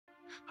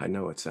I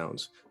know it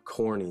sounds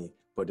corny,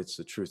 but it's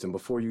the truth. And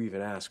before you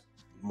even ask,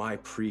 my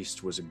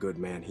priest was a good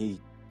man. He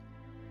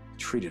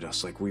treated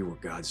us like we were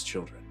God's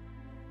children.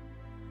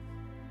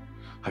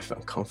 I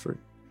found comfort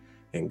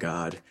in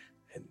God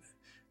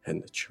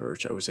and the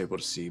church. I was able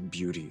to see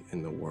beauty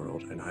in the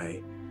world, and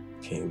I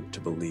came to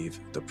believe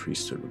the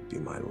priesthood would be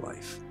my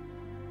life.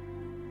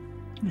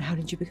 And how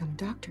did you become a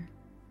doctor?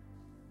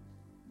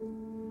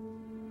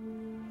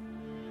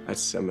 At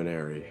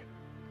seminary,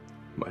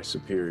 my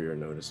superior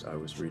noticed I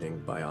was reading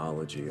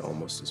biology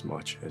almost as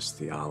much as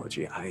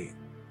theology. I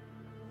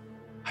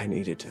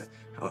needed to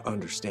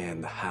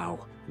understand the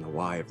how and the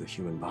why of the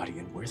human body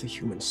and where the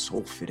human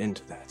soul fit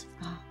into that.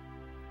 Ah,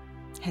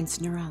 hence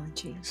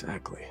neurology.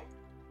 Exactly.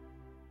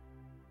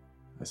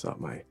 I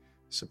thought my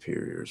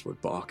superiors would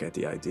balk at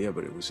the idea,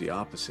 but it was the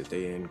opposite.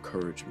 They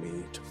encouraged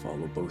me to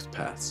follow both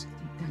paths.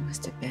 That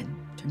must have been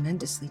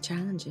tremendously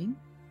challenging.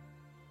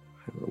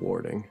 And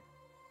rewarding.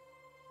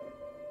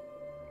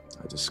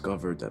 I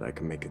discovered that I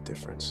could make a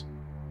difference.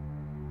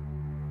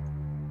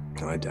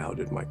 I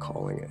doubted my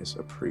calling as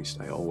a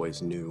priest. I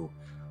always knew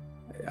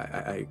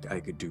I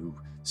could do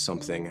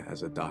something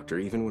as a doctor.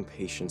 Even when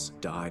patients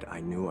died, I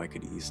knew I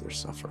could ease their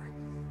suffering.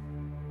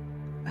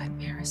 But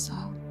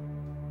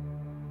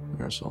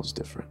Marisol's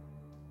different.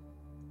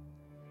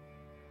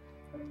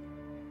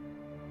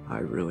 I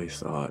really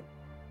thought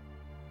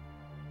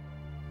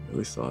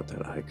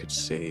that I could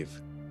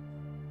save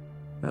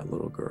that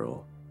little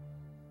girl,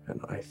 and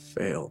I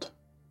failed.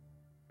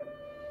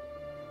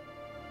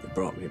 It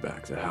brought me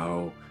back to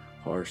how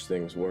harsh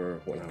things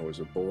were when I was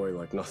a boy,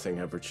 like nothing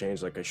ever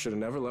changed, like I should have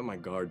never let my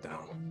guard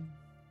down.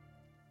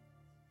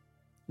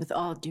 With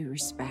all due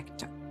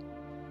respect,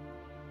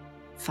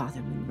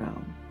 Father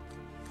Munro,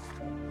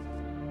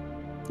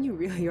 you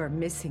really are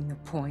missing the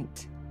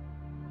point.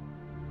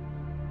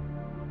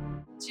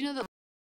 Do you know the